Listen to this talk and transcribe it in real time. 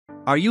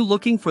Are you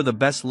looking for the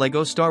best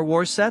LEGO Star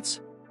Wars sets?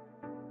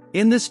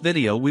 In this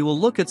video we will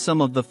look at some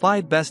of the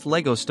 5 best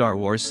LEGO Star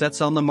Wars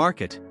sets on the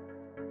market.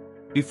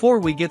 Before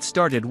we get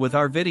started with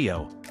our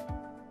video,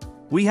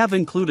 we have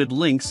included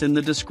links in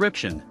the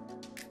description.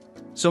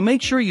 So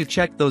make sure you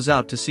check those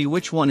out to see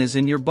which one is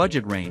in your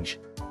budget range.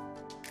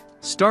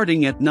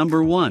 Starting at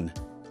number 1.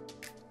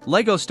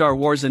 LEGO Star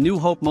Wars A New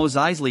Hope Mos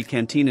Eisley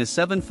Cantina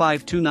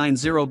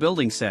 75290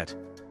 Building Set.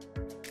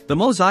 The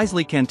Mos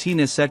Eisley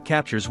Cantina set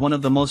captures one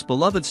of the most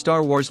beloved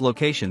Star Wars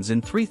locations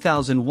in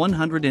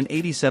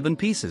 3,187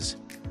 pieces.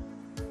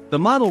 The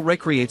model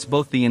recreates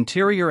both the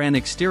interior and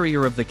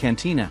exterior of the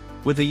cantina,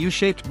 with a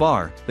U-shaped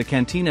bar, the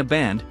cantina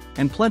band,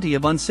 and plenty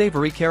of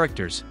unsavory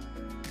characters.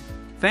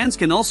 Fans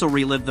can also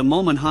relive the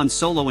moment Han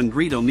Solo and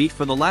Greedo meet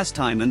for the last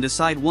time and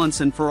decide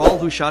once and for all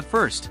who shot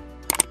first.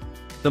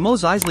 The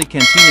Mos Eisley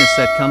Cantina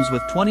set comes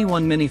with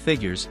 21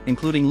 minifigures,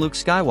 including Luke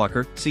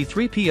Skywalker,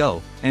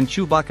 C-3PO, and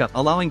Chewbacca,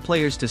 allowing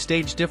players to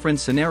stage different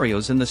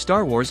scenarios in the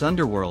Star Wars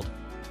underworld.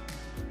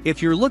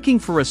 If you're looking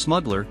for a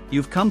smuggler,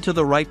 you've come to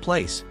the right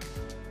place.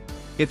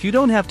 If you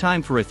don't have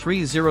time for a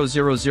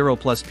 3000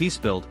 plus piece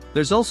build,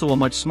 there's also a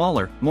much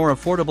smaller, more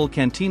affordable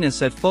Cantina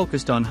set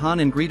focused on Han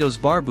and Greedo's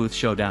bar booth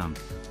showdown.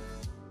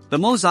 The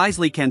Mos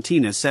Eisley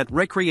Cantina set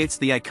recreates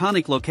the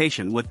iconic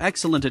location with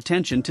excellent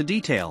attention to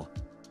detail.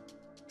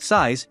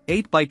 Size,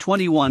 8 by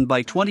 21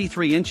 by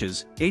 23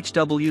 inches,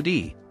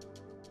 HWD.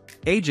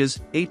 Ages,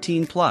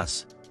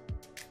 18+.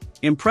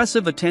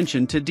 Impressive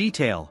attention to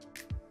detail.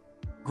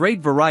 Great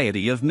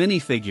variety of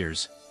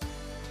minifigures.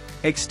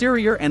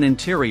 Exterior and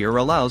interior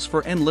allows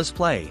for endless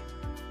play.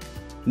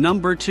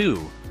 Number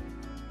 2.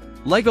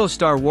 LEGO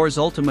Star Wars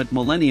Ultimate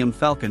Millennium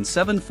Falcon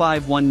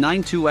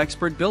 75192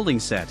 Expert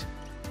Building Set.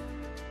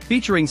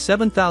 Featuring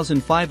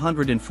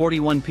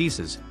 7,541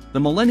 pieces, the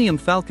Millennium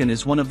Falcon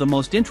is one of the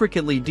most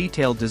intricately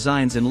detailed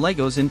designs in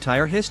LEGO's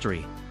entire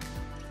history.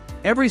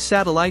 Every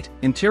satellite,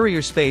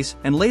 interior space,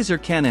 and laser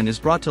cannon is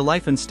brought to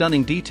life in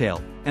stunning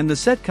detail, and the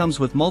set comes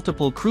with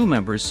multiple crew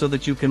members so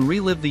that you can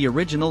relive the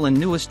original and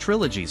newest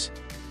trilogies.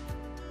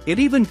 It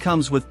even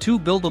comes with 2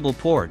 buildable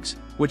porgs,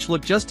 which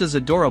look just as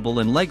adorable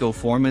in LEGO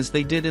form as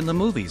they did in the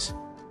movies.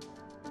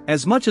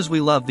 As much as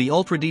we love the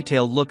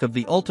ultra-detailed look of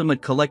the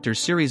Ultimate Collector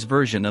Series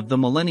version of the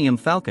Millennium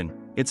Falcon,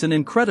 it's an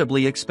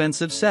incredibly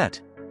expensive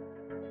set.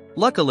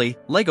 Luckily,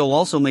 LEGO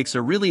also makes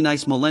a really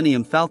nice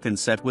Millennium Falcon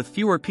set with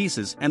fewer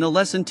pieces and a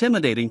less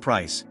intimidating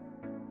price.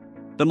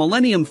 The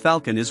Millennium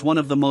Falcon is one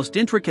of the most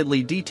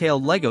intricately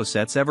detailed LEGO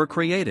sets ever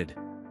created.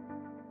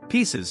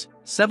 Pieces,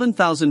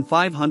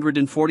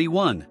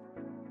 7,541.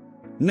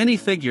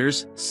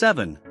 Minifigures,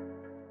 7.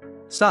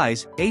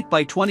 Size, 8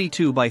 by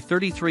 22 by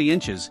 33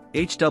 inches,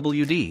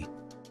 HWD.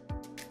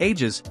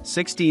 Ages,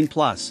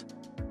 16+.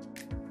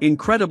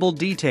 Incredible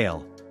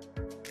detail.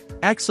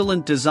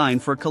 Excellent design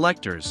for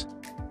collectors.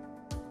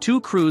 2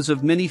 crews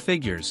of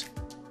minifigures.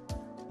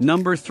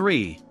 Number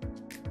 3.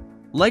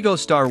 LEGO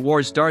Star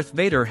Wars Darth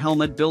Vader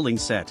Helmet Building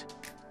Set.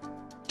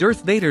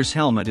 Darth Vader's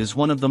helmet is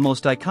one of the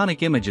most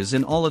iconic images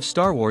in all of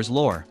Star Wars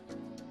lore.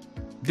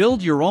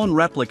 Build your own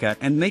replica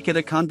and make it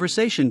a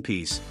conversation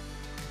piece.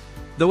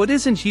 Though it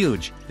isn't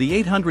huge,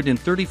 the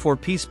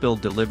 834-piece build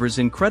delivers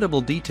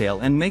incredible detail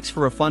and makes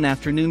for a fun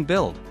afternoon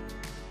build.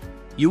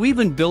 You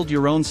even build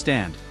your own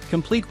stand,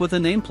 complete with a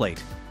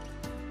nameplate.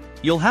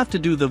 You'll have to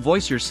do the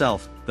voice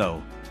yourself,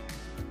 though.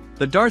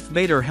 The Darth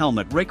Vader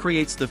helmet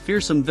recreates the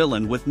fearsome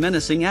villain with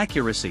menacing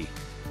accuracy.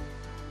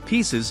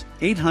 Pieces,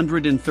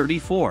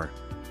 834.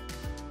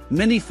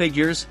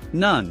 Minifigures,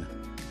 none.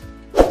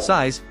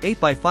 Size, 8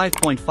 by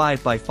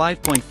 5.5 by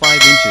 5.5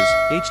 inches,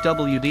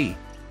 HWD.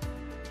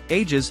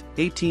 Ages,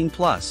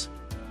 18+.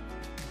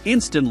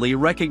 Instantly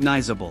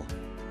recognizable.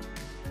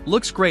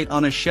 Looks great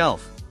on a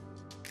shelf.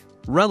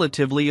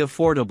 Relatively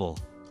affordable.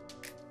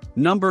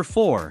 Number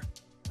 4.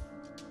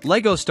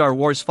 LEGO Star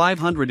Wars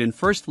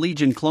 501st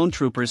Legion Clone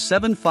Troopers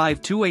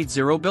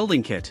 75280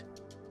 Building Kit.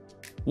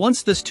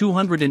 Once this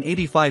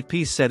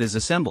 285-piece set is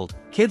assembled,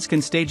 kids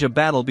can stage a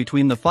battle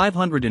between the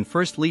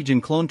 501st Legion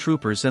Clone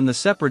Troopers and the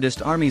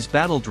Separatist Army's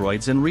battle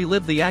droids and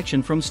relive the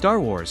action from Star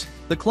Wars: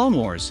 The Clone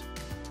Wars.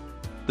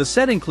 The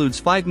set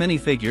includes 5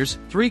 minifigures,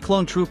 3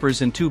 clone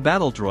troopers and 2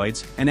 battle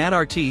droids, an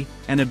AT-RT,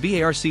 and a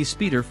BARC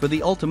speeder for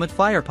the ultimate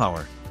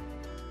firepower.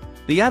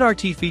 The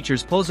AT-RT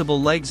features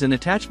posable legs and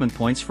attachment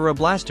points for a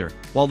blaster,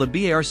 while the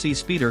BARC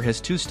speeder has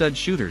 2 stud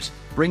shooters,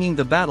 bringing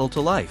the battle to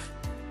life.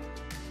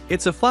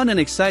 It's a fun and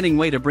exciting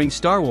way to bring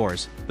Star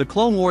Wars: The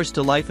Clone Wars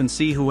to life and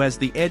see who has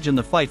the edge in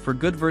the fight for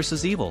good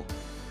versus evil.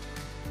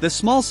 This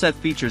small set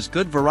features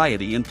good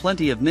variety and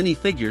plenty of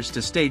minifigures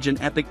to stage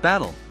an epic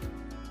battle.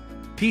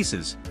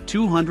 Pieces,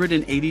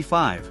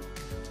 285.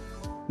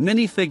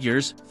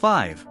 Minifigures,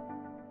 5.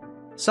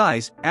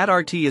 Size,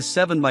 AT-RT is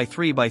 7 by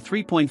 3 by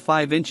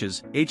 3.5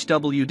 inches,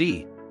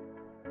 HWD.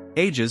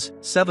 Ages,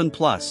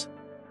 7+.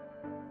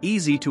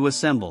 Easy to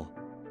assemble.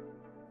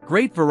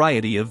 Great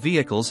variety of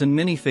vehicles and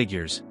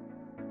minifigures.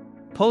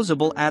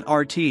 Posable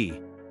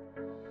AT-RT.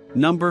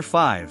 Number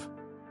 5.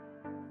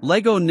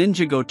 LEGO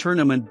NINJAGO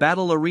Tournament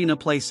Battle Arena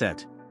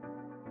Playset.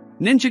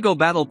 NINJAGO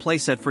Battle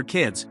Playset for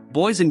kids.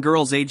 Boys and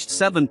girls aged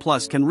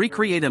 7+ can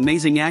recreate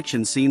amazing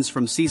action scenes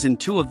from Season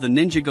 2 of the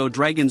NINJAGO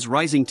Dragons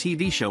Rising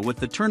TV show with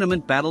the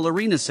Tournament Battle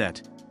Arena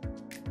set.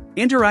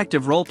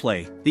 Interactive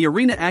roleplay. The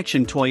arena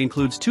action toy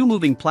includes 2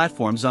 moving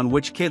platforms on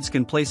which kids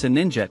can place a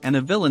ninja and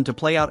a villain to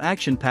play out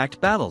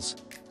action-packed battles.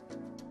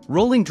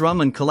 Rolling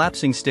drum and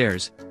collapsing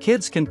stairs.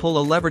 Kids can pull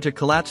a lever to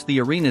collapse the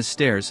arena's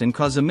stairs and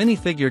cause a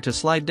minifigure to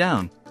slide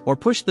down, or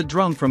push the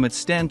drum from its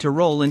stand to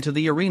roll into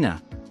the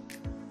arena.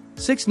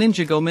 6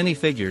 NINJAGO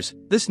minifigures.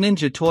 This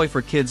ninja toy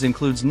for kids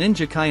includes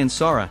Ninja Kai and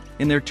Sora,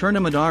 in their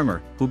tournament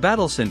armor, who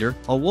battle Cinder,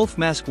 a wolf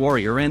mask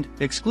warrior, and,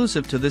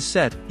 exclusive to this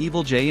set,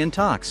 Evil Jay and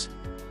Tox.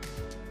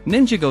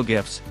 NINJAGO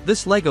Gifts.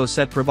 This LEGO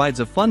set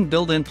provides a fun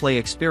build-and-play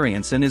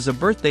experience and is a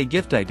birthday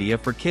gift idea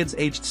for kids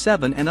aged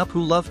 7 and up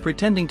who love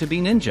pretending to be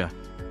ninja.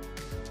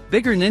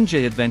 Bigger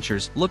Ninja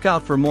Adventures. Look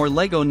out for more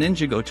LEGO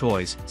NINJAGO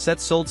toys,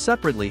 sets sold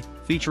separately,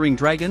 featuring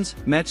dragons,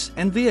 mechs,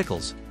 and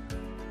vehicles.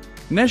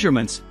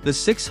 Measurements. The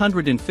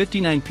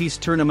 659-piece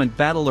Tournament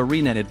Battle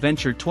Arena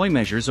Adventure toy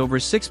measures over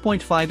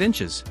 6.5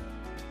 inches.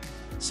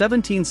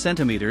 17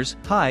 centimeters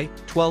high,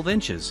 12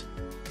 inches.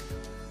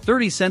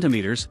 30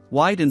 centimeters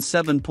wide and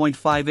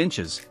 7.5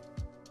 inches.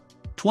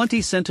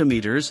 20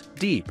 centimeters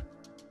deep.